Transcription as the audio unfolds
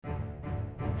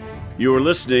You're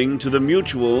listening to the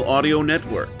Mutual Audio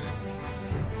Network.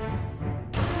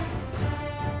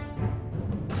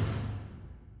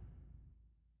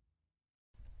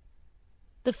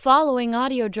 The following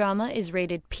audio drama is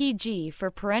rated PG for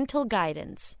parental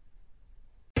guidance.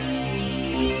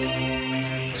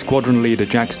 Squadron Leader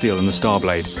Jack Steele and the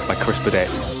Starblade by Chris Burdett.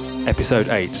 Episode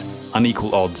 8,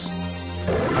 Unequal Odds.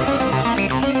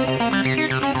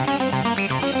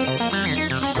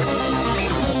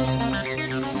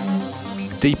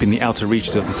 Deep in the outer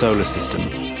reaches of the solar system,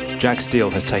 Jack Steele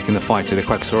has taken the fight to the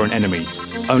Quaxoran enemy,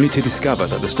 only to discover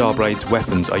that the Starblade's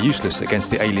weapons are useless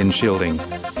against the alien shielding.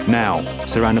 Now,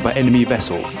 surrounded by enemy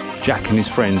vessels, Jack and his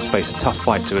friends face a tough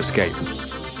fight to escape.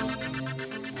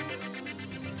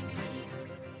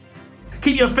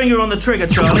 Keep your finger on the trigger,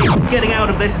 Charlie. Getting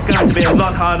out of this is going to be a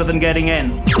lot harder than getting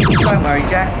in. Don't worry,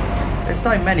 Jack. There's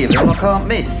so many of them I can't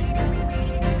miss.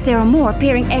 There are more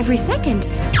appearing every second.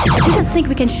 I don't think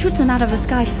we can shoot them out of the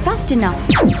sky fast enough.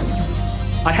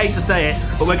 I hate to say it,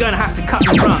 but we're going to have to cut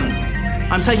and run.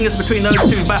 I'm taking us between those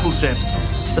two battleships.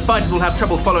 The fighters will have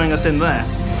trouble following us in there.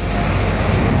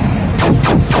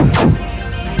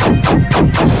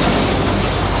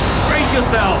 Brace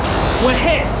yourselves! We're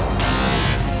hit!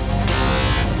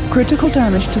 Critical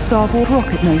damage to starboard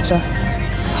rocket motor.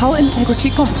 Hull integrity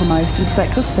compromised in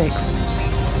Sector 6.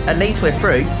 At least we're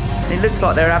through. It looks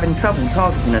like they're having trouble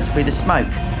targeting us through the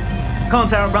smoke.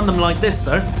 Can't outrun them like this,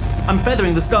 though. I'm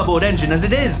feathering the starboard engine as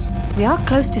it is. We are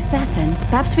close to Saturn.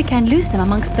 Perhaps we can lose them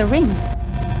amongst the rings.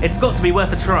 It's got to be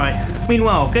worth a try.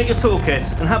 Meanwhile, get your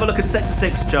toolkit and have a look at Sector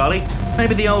 6, Charlie.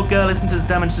 Maybe the old girl isn't as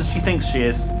damaged as she thinks she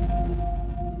is.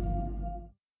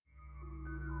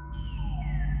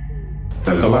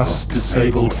 The last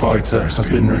disabled fighter has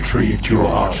been retrieved, Your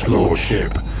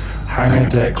Archlordship. Hangar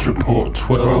decks report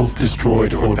 12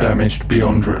 destroyed or damaged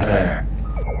beyond repair.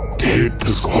 Did the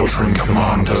squadron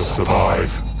commander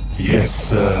survive? Yes,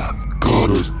 sir.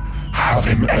 Good. Have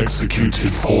him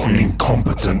executed for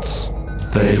incompetence.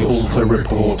 They also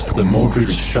report the Mordred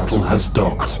shuttle has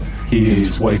docked. He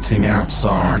is waiting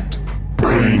outside.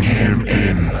 Bring him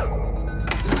in.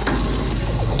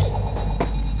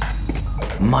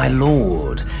 My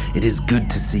lord, it is good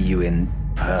to see you in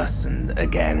person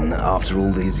again after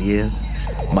all these years.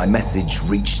 My message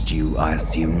reached you, I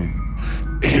assume.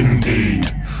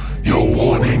 Indeed. Your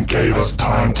warning gave us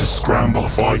time to scramble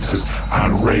fighters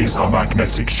and raise our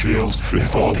magnetic shields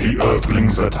before the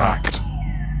Earthlings attacked.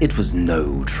 It was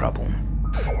no trouble.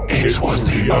 It was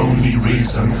the only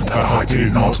reason that I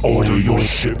did not order your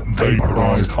ship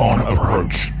vaporized on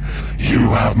approach. You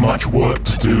have much work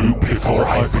to do before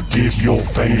I forgive your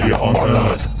failure on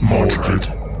Earth, Mordred.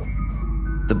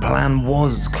 The plan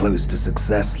was close to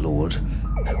success, Lord.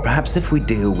 Perhaps if we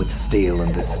deal with Steele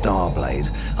and this Starblade,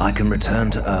 I can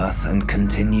return to Earth and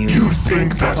continue... You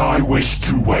think that I wish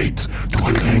to wait,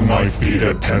 twiddling my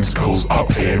feeder tentacles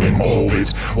up here in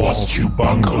orbit, whilst you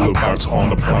bungle about on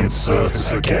the planet's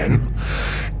surface again?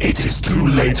 It is too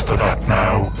late for that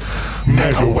now.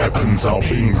 Mega weapons are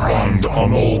being primed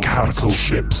on all capital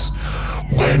ships.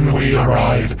 When we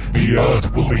arrive, the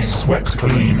Earth will be swept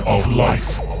clean of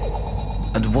life.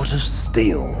 And what of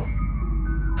Steele?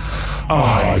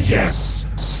 Ah, yes,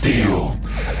 Steele.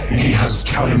 He has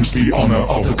challenged the honor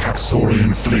of the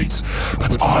Quaxorian fleet,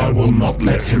 but I will not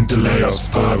let him delay us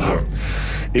further.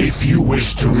 If you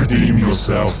wish to redeem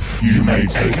yourself, you may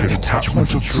take a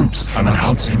detachment of troops and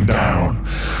hunt him down,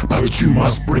 but you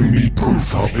must bring me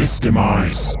proof of his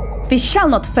demise. We shall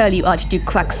not fail you, Archduke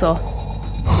Quaxor.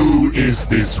 Who is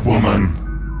this woman?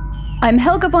 I'm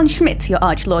Helga von Schmidt, your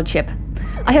Archlordship.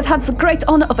 I have had the great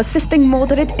honor of assisting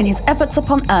Mordred in his efforts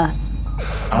upon Earth.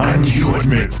 And you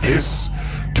admit this?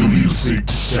 Do you seek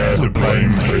to share the blame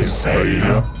for his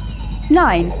failure?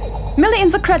 9. Merely in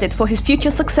the credit for his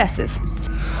future successes.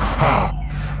 Ha!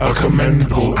 A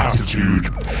commendable attitude.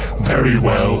 Very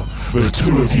well. The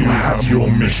two of you have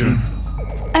your mission.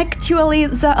 Actually,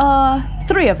 there are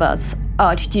 3 of us,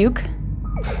 Archduke.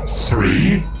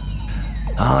 3?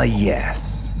 Ah,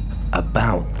 yes.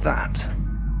 About that.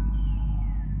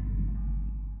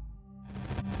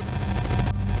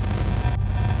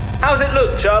 How's it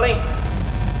look, Charlie?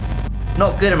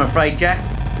 Not good, I'm afraid, Jack.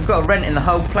 We've got a rent in the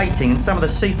hull plating and some of the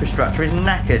superstructure is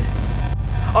knackered.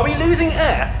 Are we losing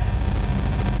air?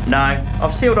 No,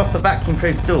 I've sealed off the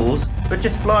vacuum-proof doors, but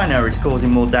just flying air is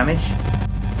causing more damage.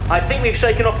 I think we've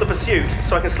shaken off the pursuit,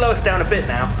 so I can slow us down a bit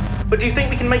now. But do you think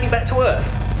we can make it back to Earth?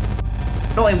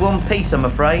 Not in one piece, I'm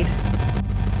afraid.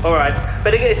 Alright,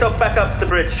 better get yourself back up to the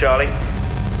bridge, Charlie.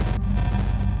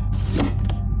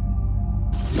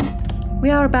 We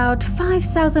are about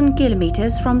 5,000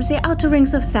 kilometers from the outer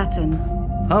rings of Saturn.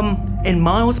 In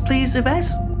miles, please, Yvette?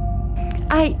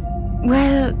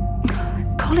 Well,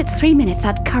 call it 3 minutes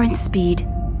at current speed.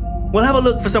 We'll have a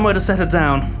look for somewhere to set her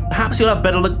down. Perhaps you'll have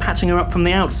better luck patching her up from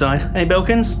the outside, eh,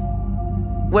 Belkins?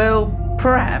 Well,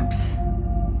 perhaps.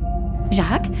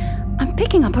 Jacques, I'm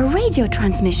picking up a radio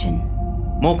transmission.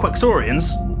 More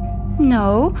Quaxorians?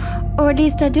 No, or at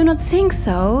least I do not think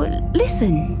so.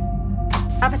 Listen.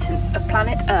 Inhabitants of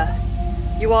planet Earth,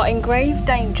 you are in grave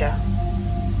danger.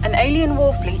 An alien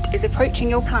war fleet is approaching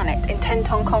your planet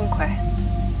intent on conquest.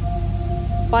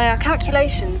 By our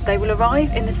calculations, they will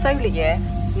arrive in the solar year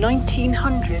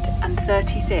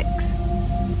 1936.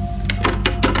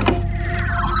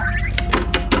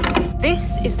 This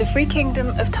is the free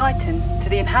kingdom of Titan to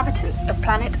the inhabitants of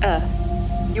planet Earth.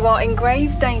 You are in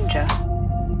grave danger.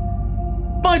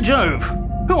 By Jove!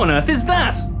 Who on earth is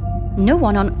that? No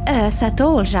one on Earth at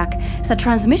all, Jacques. The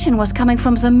transmission was coming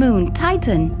from the moon,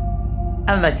 Titan.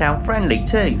 And they sound friendly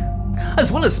too.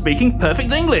 As well as speaking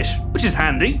perfect English, which is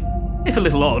handy, if a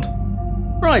little odd.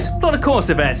 Right, plot a course,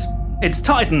 Yvette. It's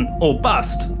Titan or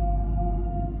bust.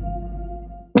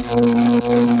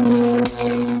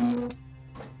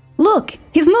 Look,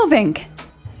 he's moving.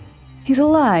 He's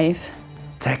alive.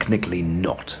 Technically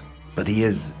not, but he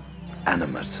is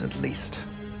animate at least.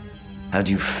 How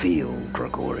do you feel,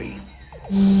 Grigori?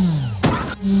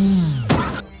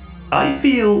 I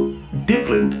feel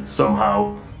different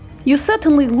somehow. You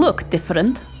certainly look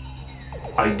different.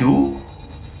 I do?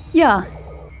 Yeah,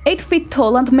 8 feet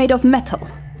tall and made of metal.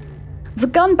 The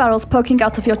gun barrels poking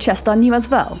out of your chest are new as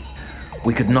well.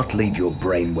 We could not leave your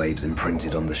brainwaves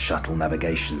imprinted on the shuttle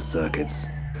navigation circuits.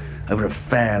 Over a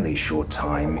fairly short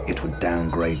time, it would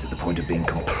downgrade to the point of being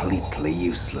completely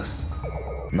useless.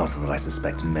 Not that I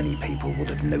suspect many people would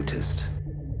have noticed.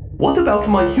 What about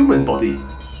my human body?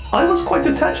 I was quite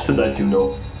attached to that, you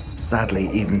know. Sadly,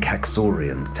 even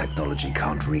Caxorian technology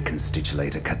can't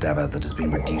reconstitute a cadaver that has been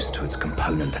reduced to its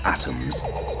component atoms.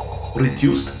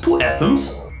 Reduced to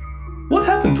atoms? What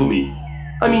happened to me?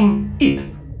 I mean, it.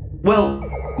 Well,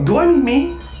 do I mean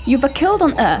me? You were killed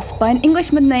on Earth by an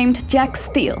Englishman named Jack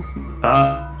Steele.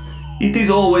 It is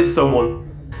always someone.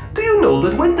 Do you know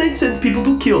that when they sent people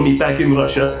to kill me back in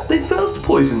Russia, they first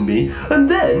poisoned me, and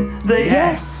then they...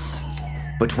 Yes!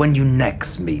 But when you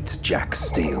next meet Jack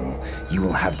Steele, you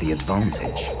will have the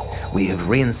advantage. We have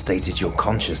reinstated your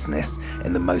consciousness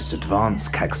in the most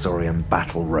advanced Caxorian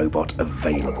battle robot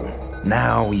available.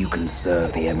 Now you can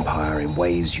serve the Empire in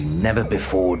ways you never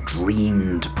before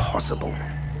dreamed possible.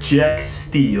 Jack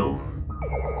Steele.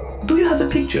 Do you have a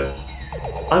picture?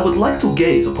 I would like to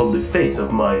gaze upon the face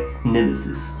of my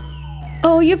nemesis.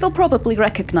 Oh, you will probably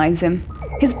recognize him.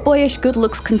 His boyish good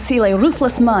looks conceal a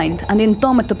ruthless mind and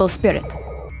indomitable spirit.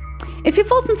 If he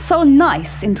wasn't so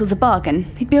nice into the bargain,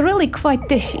 he'd be really quite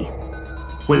dishy.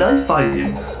 When I find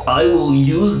him, I will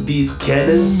use these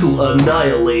cannons to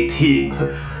annihilate him.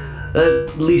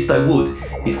 At least I would,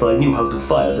 if I knew how to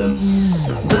fire them.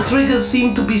 The triggers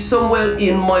seem to be somewhere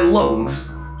in my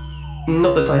lungs.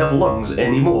 Not that I have lungs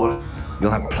anymore. You'll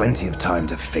have plenty of time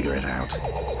to figure it out.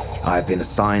 I've been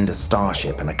assigned a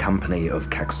starship and a company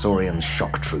of Caxorian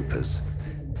shock troopers.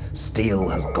 Steele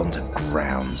has gone to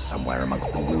ground somewhere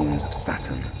amongst the moons of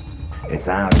Saturn. It's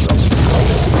our job to...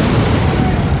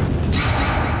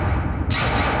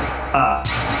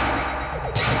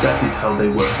 That is how they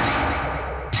work.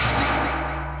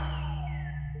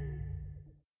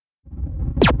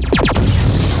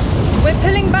 We're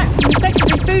pulling back from the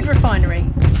secondary food refinery.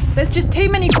 There's just too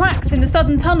many quacks in the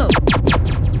southern tunnels.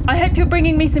 I hope you're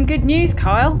bringing me some good news,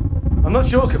 Kyle. I'm not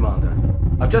sure, Commander.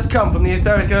 I've just come from the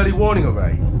etheric early warning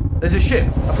array. There's a ship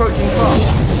approaching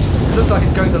fast. It looks like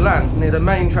it's going to land near the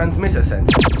main transmitter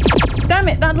center. Damn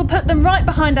it, that'll put them right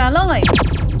behind our lines.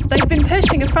 They've been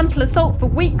pushing a frontal assault for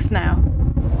weeks now.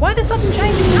 Why the sudden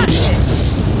change in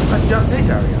tactics? That's just it,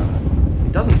 Ariana.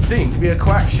 It doesn't seem to be a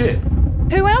quack ship.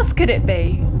 Who else could it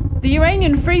be? The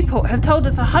Uranian Freeport have told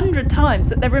us 100 times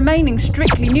that they're remaining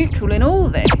strictly neutral in all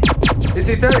this. Its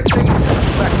etheric signature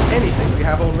doesn't match anything we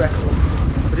have on record,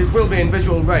 but it will be in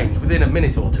visual range within a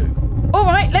minute or two. All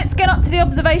right, let's get up to the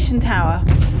observation tower.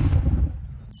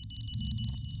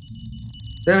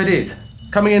 There it is,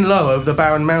 coming in low over the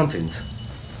barren mountains.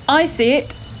 I see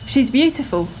it. She's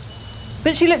beautiful.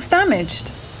 But she looks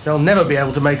damaged. They'll never be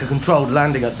able to make a controlled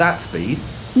landing at that speed.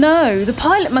 No, the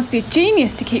pilot must be a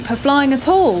genius to keep her flying at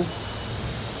all.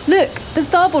 Look, the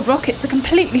starboard rockets are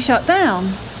completely shut down.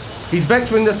 He's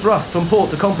vectoring the thrust from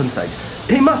port to compensate.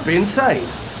 He must be insane.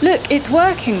 Look, it's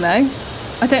working though.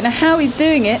 I don't know how he's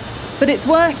doing it, but it's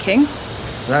working.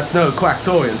 That's no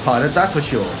Quaxorian pilot, that's for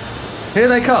sure. Here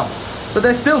they come, but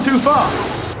they're still too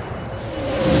fast.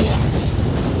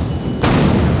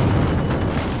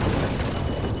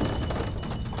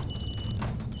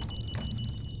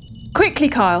 Quickly,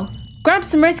 Kyle. Grab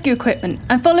some rescue equipment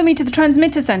and follow me to the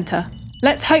transmitter centre.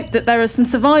 Let's hope that there are some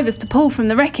survivors to pull from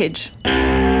the wreckage.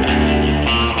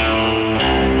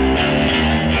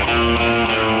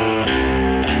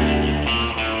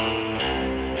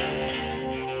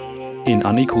 In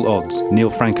Unequal Odds,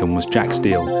 Neil Frankham was Jack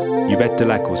Steele, Yvette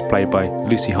Delac was played by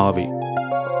Lucy Harvey,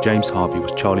 James Harvey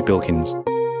was Charlie Bilkins,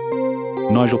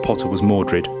 Nigel Potter was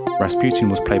Mordred, Rasputin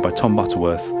was played by Tom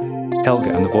Butterworth,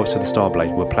 Helga and the voice of the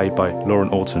Starblade were played by Lauren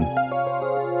Orton,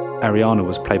 Ariana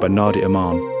was played by Nadia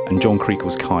Aman, and John Creek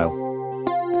was Kyle.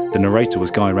 The narrator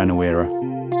was Guy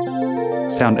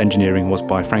Ranawira. Sound engineering was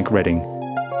by Frank Redding,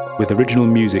 with original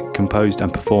music composed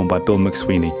and performed by Bill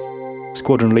McSweeney.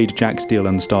 Squadron lead Jack Steele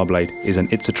and the Starblade is an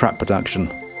It's a Trap production.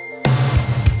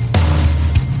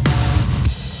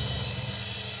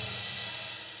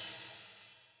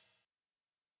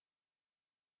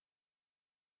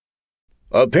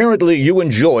 Apparently you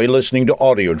enjoy listening to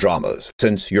audio dramas,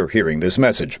 since you're hearing this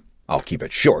message. I'll keep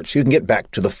it short so you can get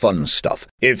back to the fun stuff.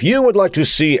 If you would like to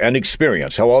see and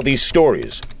experience how all these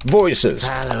stories, voices,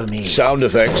 sound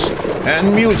effects,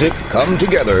 and music come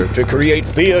together to create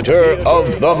theater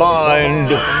of the mind,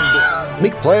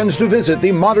 make plans to visit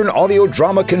the Modern Audio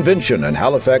Drama Convention in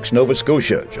Halifax, Nova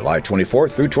Scotia, July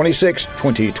 24th through 26th,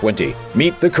 2020.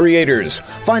 Meet the creators.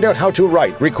 Find out how to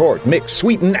write, record, mix,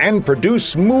 sweeten, and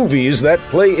produce movies that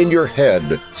play in your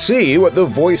head. See what the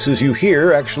voices you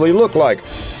hear actually look like.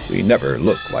 We never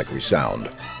look like we sound.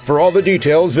 For all the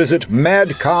details, visit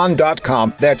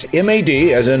madcon.com. That's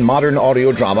M-A-D as in modern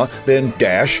audio drama, then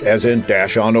dash as in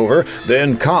dash on over,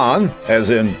 then con as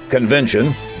in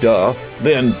convention, duh,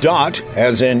 then dot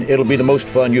as in it'll be the most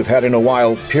fun you've had in a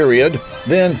while, period,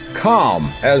 then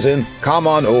com as in come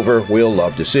on over, we'll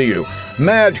love to see you.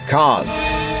 MadCon.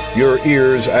 Your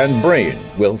ears and brain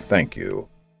will thank you.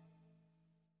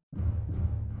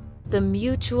 The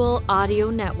Mutual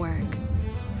Audio Network.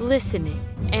 Listening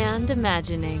and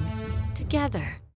imagining together.